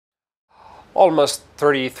Almost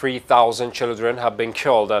 33,000 children have been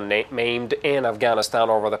killed and maimed in Afghanistan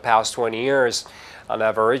over the past 20 years. An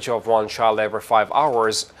average of one child every 5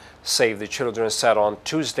 hours, Save the Children said on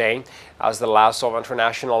Tuesday, as the last of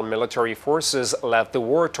international military forces left the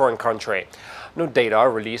war-torn country. New data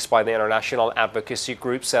released by the international advocacy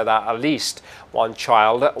group said that at least one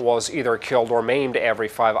child was either killed or maimed every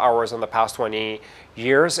 5 hours in the past 20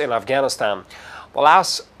 years in Afghanistan. The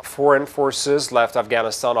last foreign forces left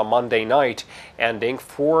Afghanistan on Monday night, ending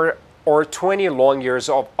 20 long years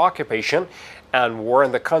of occupation and war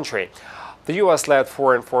in the country. The U.S.-led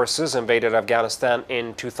foreign forces invaded Afghanistan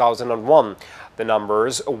in 2001. The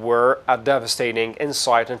numbers were a devastating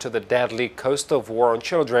insight into the deadly cost of war on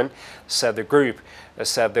children, said the group. It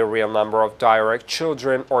said the real number of direct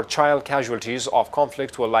children or child casualties of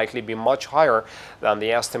conflict will likely be much higher than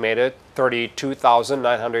the estimated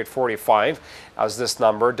 32,945, as this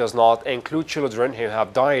number does not include children who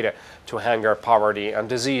have died to hunger, poverty, and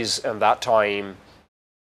disease in that time.